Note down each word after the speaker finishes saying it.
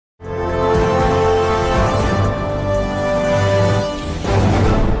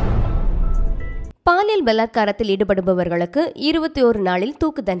பாலியல் பலாத்காரத்தில் ஈடுபடுபவர்களுக்கு 21 நாளில்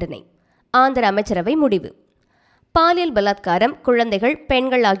தூக்கு தண்டனை. ஆந்திர அமைச்சரவை முடிவு. பாலியல் பலாத்காரம், குழந்தைகள்,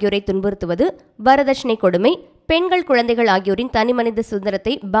 பெண்கள் ஆகியோரை துன்புறுத்துவது, வரதட்சணை கொடுமை, பெண்கள், குழந்தைகள் ஆகியோரின் தனிமனித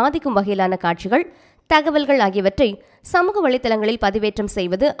சுதந்திரத்தை பாதிக்கும் வகையிலான காட்சிகள், தகவல்கள் ஆகியவற்றை சமூக வலைதளங்களில் பதிவேற்றம்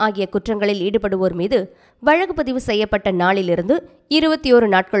செய்வது ஆகிய குற்றங்களில் ஈடுபடுவோர் மீது வழக்கு பதிவு செய்யப்பட்ட நாளிலிருந்து 21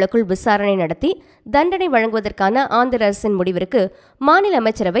 நாட்களுக்குள் விசாரணை நடத்தி தண்டனை வழங்குவதற்கான ஆந்திர அரசின் முடிவிற்கு மாநில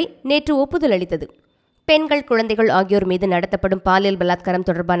அமைச்சரவை நேற்று ஒப்புதல் அளித்தது. பெண்கள், குழந்தைகள் ஆகியோர் மீது நடத்தப்படும் பாலியல் பலாத்காரம்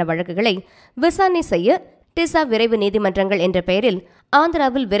தொடர்பான வழக்குகளை விசாரணை செய்ய டிசா விரைவு நீதிமன்றங்கள் என்ற பெயரில்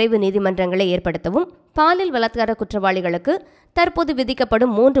ஆந்திராவில் விரைவு நீதிமன்றங்களை ஏற்படுத்தவும், பாலியல் பலாத்கார குற்றவாளிகளுக்கு தற்போது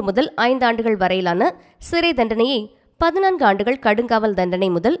விதிக்கப்படும் 3 முதல் 5 ஆண்டுகள் வரையிலான சிறை தண்டனையை 14 ஆண்டுகள் கடுங்காவல் தண்டனை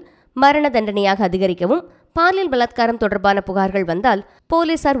முதல் மரண தண்டனையாக அதிகரிக்கவும், பாலியல் பலாத்காரம் தொடர்பான புகார்கள் வந்தால்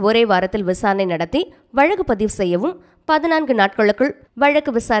போலீசார் ஒரே வாரத்தில் விசாரணை நடத்தி வழக்கு பதிவு செய்யவும், 14 நாட்களுக்குள்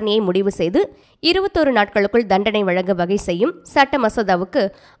வழக்கு விசாரணையை முடிவு செய்து 21 நாட்களுக்குள் தண்டனை வழங்க வகை செய்யும் சட்ட மசோதாவுக்கு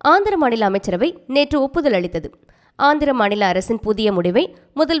ஆந்திர மாநில அமைச்சரவை நேற்று ஒப்புதல் அளித்தது. ஆந்திர மாநில அரசின் புதிய முடிவை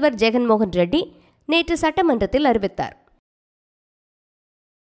முதல்வர் ஜெகன்மோகன் ரெட்டி நேற்று சட்டமன்றத்தில் அறிவித்தார்.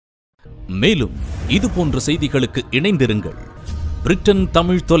 மேலும் இதுபோன்ற செய்திகளுக்கு இணைந்திருங்கள். பிரிட்டன்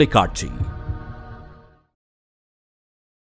தமிழ் தொலைக்காட்சி.